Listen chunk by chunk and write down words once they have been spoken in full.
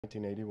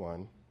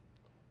1981,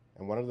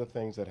 and one of the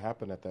things that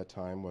happened at that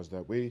time was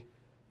that we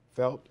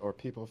felt, or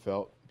people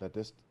felt, that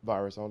this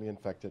virus only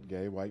infected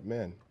gay white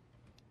men,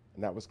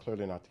 and that was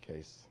clearly not the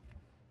case.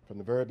 From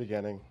the very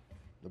beginning,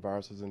 the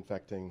virus was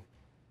infecting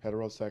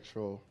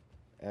heterosexual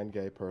and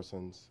gay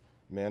persons,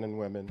 men and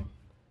women,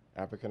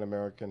 African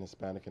American,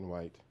 Hispanic, and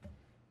white.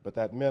 But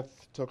that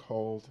myth took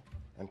hold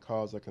and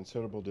caused a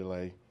considerable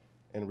delay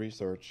in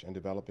research and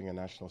developing a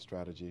national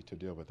strategy to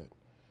deal with it.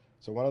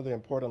 So one of the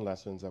important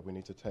lessons that we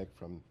need to take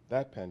from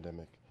that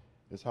pandemic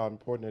is how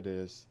important it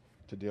is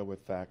to deal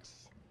with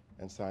facts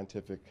and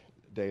scientific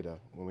data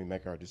when we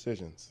make our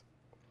decisions.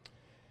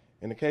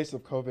 In the case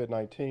of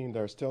COVID-19,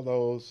 there are still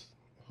those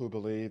who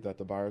believe that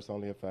the virus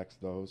only affects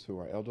those who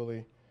are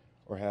elderly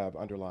or have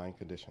underlying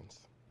conditions.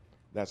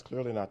 That's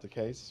clearly not the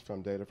case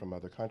from data from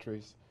other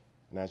countries.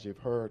 And as you've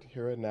heard,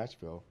 here in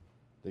Nashville,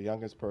 the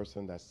youngest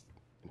person that's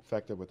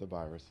infected with the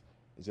virus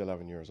is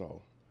 11 years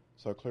old.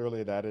 So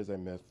clearly that is a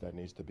myth that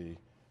needs to be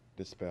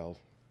dispelled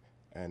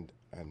and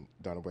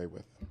done away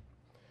with.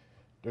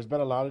 There's been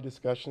a lot of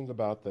discussions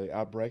about the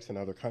outbreaks in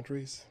other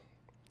countries,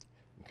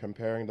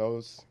 comparing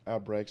those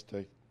outbreaks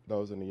to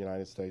those in the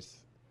United States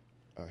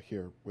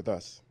here with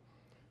us.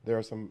 There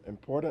are some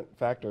important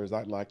factors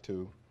I'd like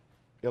to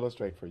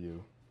illustrate for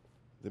you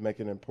that make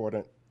it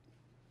important.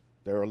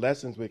 There are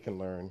lessons we can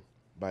learn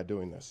by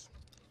doing this.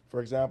 For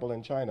example,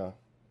 in China,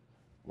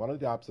 one of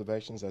the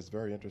observations that's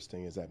very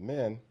interesting is that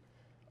men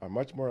are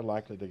much more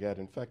likely to get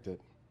infected,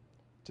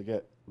 to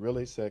get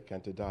really sick,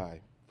 and to die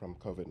from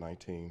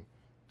COVID-19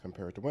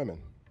 compared to women.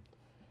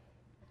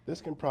 This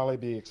can probably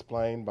be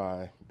explained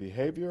by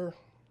behavior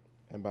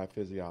and by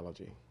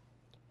physiology.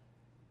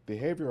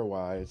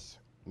 Behavior-wise,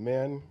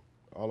 men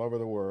all over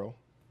the world,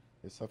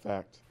 it's a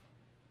fact,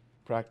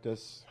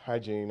 practice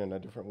hygiene in a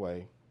different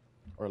way,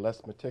 or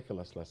less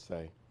meticulous, let's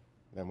say,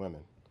 than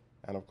women.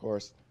 And of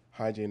course,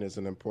 hygiene is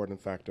an important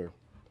factor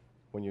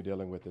when you're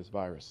dealing with this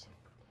virus.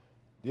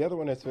 The other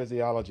one is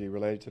physiology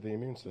related to the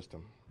immune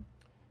system.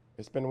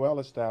 It's been well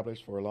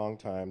established for a long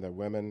time that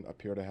women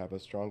appear to have a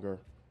stronger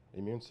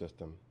immune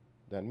system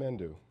than men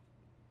do.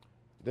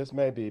 This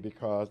may be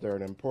because there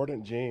are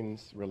important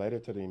genes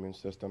related to the immune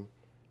system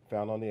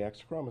found on the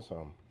X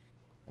chromosome.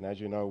 And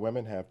as you know,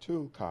 women have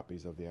 2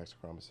 copies of the X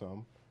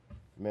chromosome.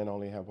 Men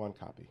only have 1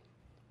 copy.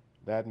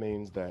 That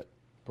means that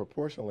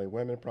proportionally,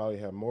 women probably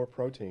have more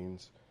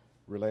proteins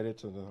related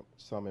to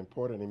some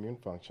important immune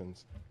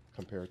functions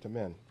compared to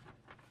men.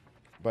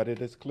 But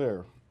it is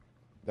clear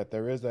that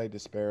there is a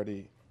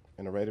disparity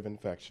in the rate of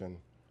infection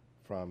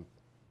from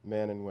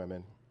men and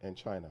women in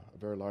China, a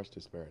very large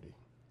disparity.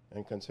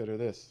 And consider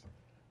this,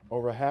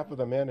 over half of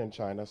the men in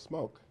China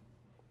smoke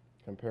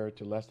compared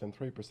to less than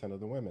 3%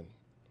 of the women.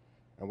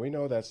 And we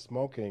know that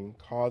smoking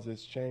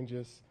causes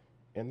changes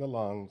in the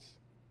lungs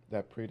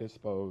that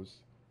predispose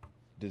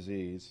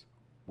disease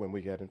when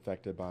we get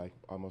infected by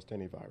almost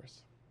any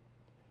virus.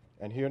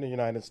 And here in the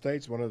United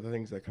States, one of the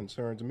things that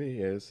concerns me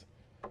is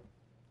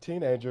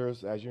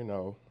teenagers, as you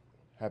know,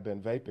 have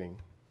been vaping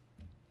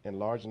in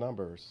large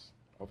numbers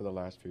over the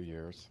last few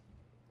years.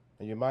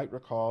 And you might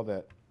recall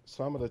that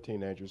some of the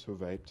teenagers who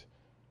vaped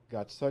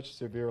got such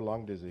severe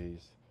lung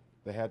disease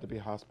they had to be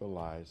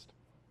hospitalized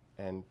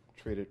and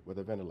treated with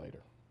a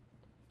ventilator.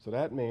 So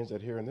that means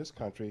that here in this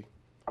country,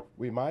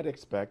 we might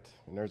expect,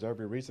 and there's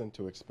every reason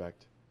to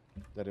expect,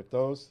 that if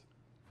those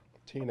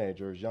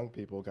teenagers, young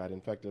people, got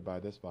infected by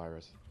this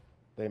virus,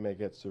 they may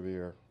get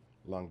severe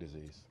lung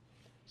disease.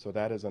 So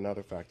that is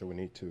another factor we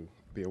need to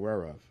be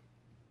aware of.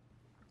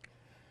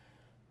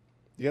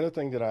 The other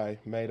thing that I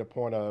made a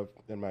point of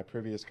in my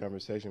previous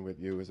conversation with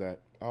you is that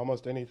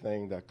almost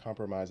anything that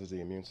compromises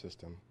the immune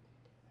system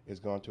is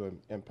going to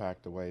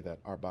impact the way that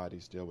our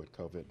bodies deal with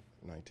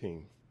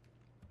COVID-19.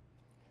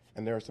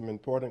 And there are some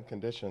important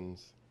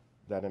conditions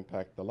that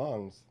impact the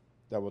lungs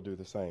that will do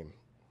the same.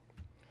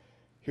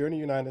 Here in the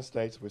United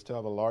States, we still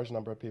have a large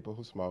number of people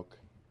who smoke,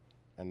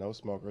 and those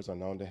smokers are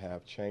known to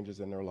have changes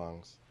in their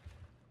lungs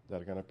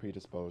that are going to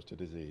predispose to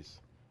disease.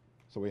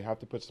 So we have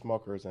to put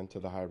smokers into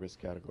the high-risk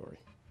category.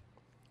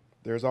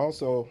 There's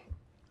also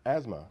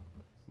asthma.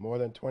 More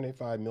than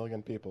 25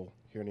 million people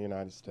here in the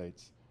United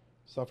States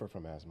suffer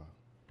from asthma.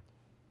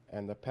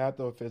 And the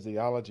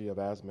pathophysiology of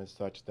asthma is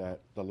such that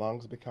the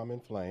lungs become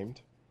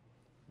inflamed,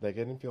 they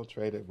get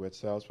infiltrated with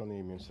cells from the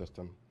immune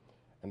system,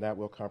 and that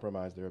will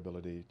compromise their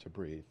ability to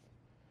breathe.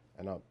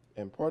 And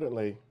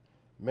importantly,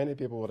 many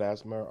people with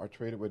asthma are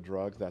treated with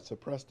drugs that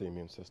suppress the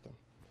immune system.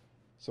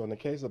 So in the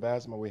case of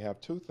asthma, we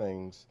have 2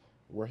 things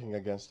working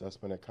against us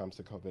when it comes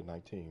to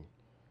COVID-19.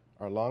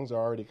 Our lungs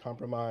are already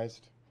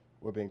compromised.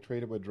 We're being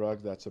treated with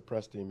drugs that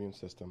suppress the immune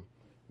system,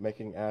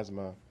 making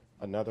asthma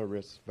another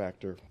risk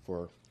factor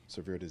for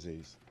severe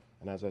disease.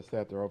 And as I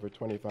said, there are over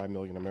 25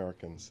 million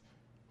Americans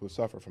who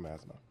suffer from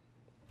asthma.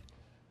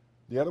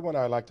 The other one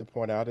I'd like to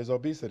point out is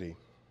obesity.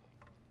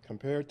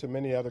 Compared to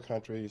many other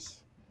countries,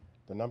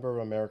 the number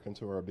of Americans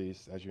who are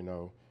obese, as you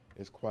know,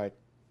 is quite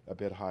a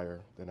bit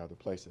higher than other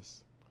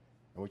places.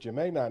 And what you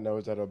may not know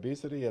is that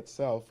obesity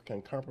itself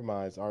can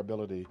compromise our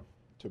ability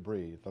to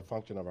breathe, the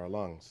function of our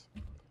lungs.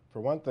 For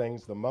one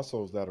thing, the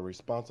muscles that are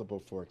responsible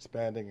for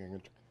expanding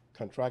and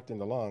contracting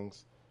the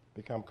lungs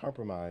become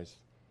compromised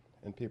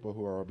in people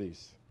who are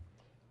obese.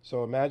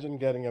 So imagine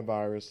getting a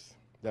virus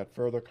that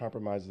further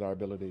compromises our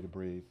ability to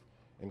breathe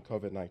in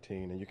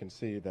COVID-19, and you can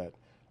see that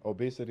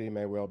obesity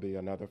may well be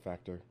another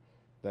factor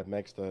that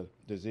makes the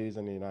disease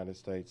in the United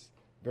States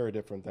very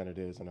different than it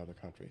is in other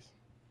countries.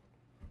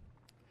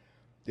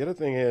 The other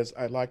thing is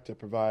I'd like to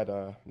provide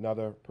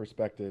another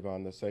perspective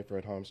on the safer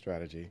at home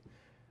strategy.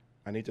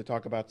 I need to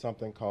talk about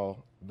something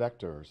called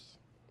vectors.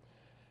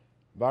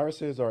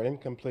 Viruses are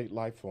incomplete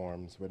life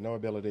forms with no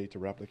ability to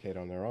replicate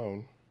on their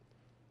own,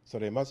 so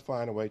they must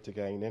find a way to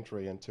gain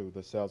entry into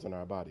the cells in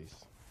our bodies.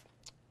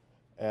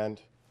 And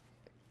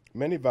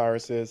many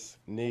viruses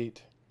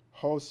need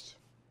hosts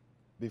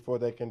before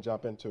they can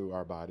jump into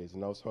our bodies,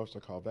 and those hosts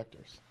are called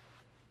vectors.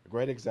 A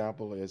great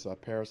example is a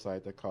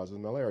parasite that causes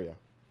malaria.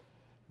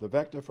 The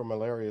vector for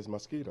malaria is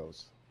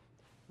mosquitoes.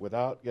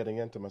 Without getting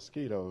into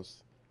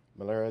mosquitoes,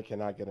 malaria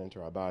cannot get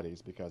into our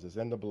bodies because it's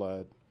in the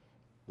blood.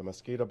 The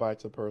mosquito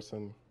bites a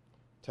person,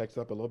 takes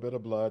up a little bit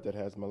of blood that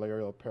has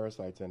malarial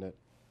parasites in it,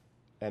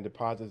 and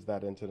deposits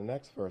that into the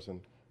next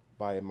person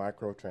by a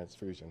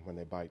microtransfusion when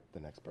they bite the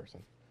next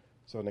person.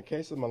 So in the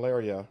case of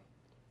malaria,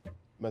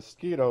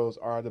 mosquitoes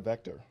are the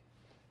vector.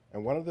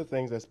 And one of the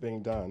things that's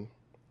being done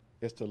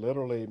is to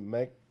literally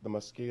make the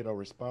mosquito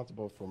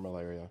responsible for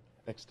malaria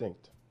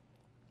extinct.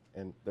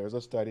 And there's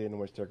a study in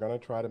which they're going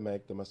to try to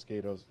make the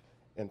mosquitoes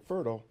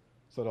infertile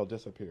so they'll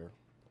disappear.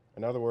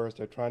 In other words,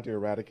 they're trying to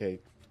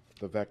eradicate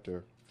the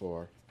vector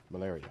for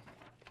malaria.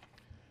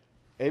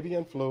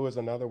 Avian flu is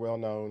another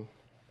well-known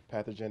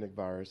pathogenic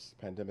virus,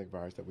 pandemic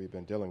virus that we've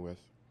been dealing with.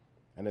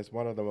 And it's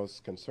one of the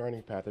most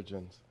concerning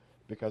pathogens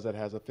because it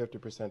has a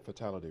 50%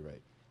 fatality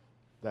rate.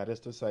 That is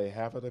to say,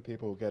 half of the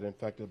people who get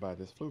infected by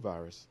this flu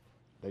virus,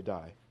 they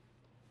die.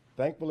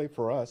 Thankfully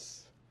for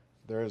us,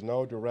 there is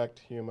no direct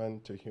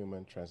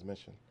human-to-human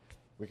transmission.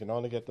 We can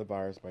only get the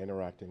virus by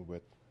interacting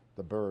with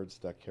the birds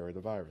that carry the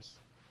virus.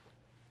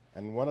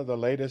 And one of the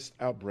latest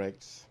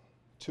outbreaks,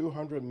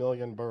 200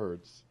 million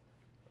birds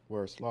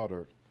were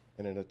slaughtered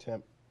in an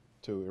attempt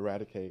to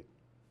eradicate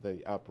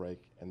the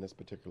outbreak in this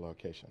particular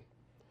location.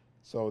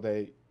 So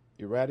they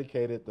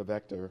eradicated the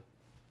vector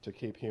to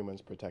keep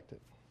humans protected.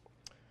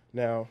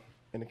 Now,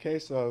 in the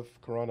case of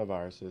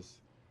coronaviruses,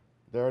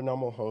 their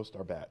normal host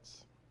are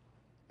bats.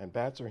 And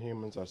bats or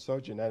humans are so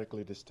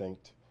genetically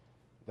distinct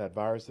that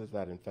viruses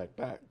that infect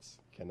bats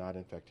cannot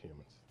infect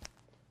humans.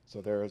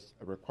 So there is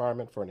a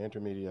requirement for an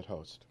intermediate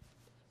host.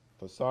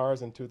 For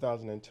SARS in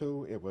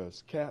 2002, it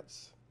was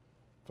cats.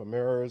 For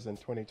MERS in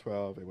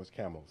 2012, it was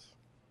camels.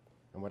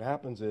 And what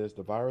happens is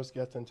the virus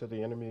gets into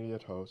the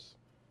intermediate host,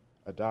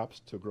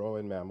 adapts to grow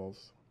in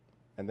mammals,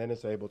 and then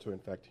it's able to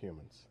infect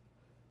humans.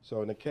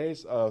 So in the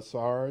case of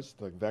SARS,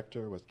 the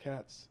vector was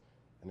cats.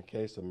 In the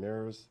case of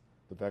MERS,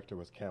 the vector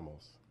was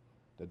camels.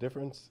 The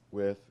difference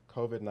with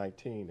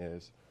COVID-19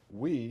 is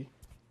we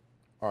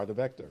are the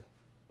vector,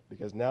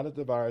 because now that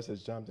the virus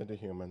has jumped into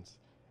humans,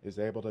 it's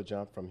able to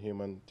jump from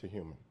human to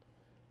human.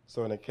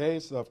 So in the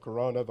case of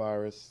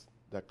coronavirus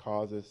that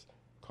causes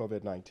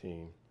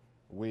COVID-19,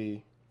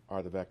 we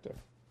are the vector.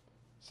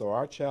 So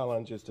our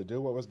challenge is to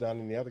do what was done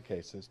in the other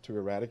cases to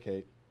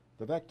eradicate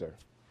the vector.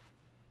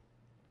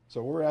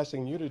 So what we're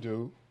asking you to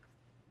do,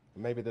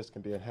 maybe this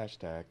can be a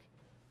hashtag,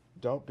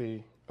 don't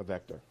be a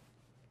vector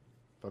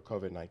for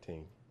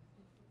COVID-19.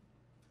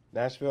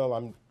 Nashville,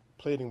 I'm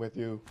pleading with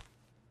you,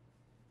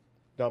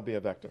 don't be a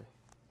vector.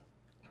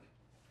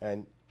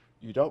 And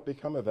you don't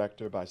become a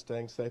vector by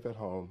staying safe at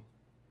home,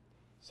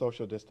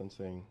 social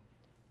distancing,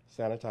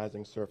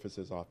 sanitizing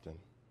surfaces often.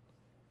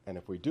 And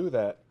if we do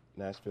that,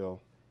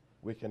 Nashville,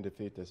 we can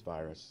defeat this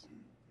virus.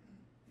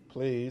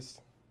 Please,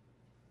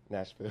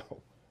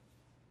 Nashville,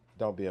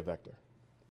 don't be a vector.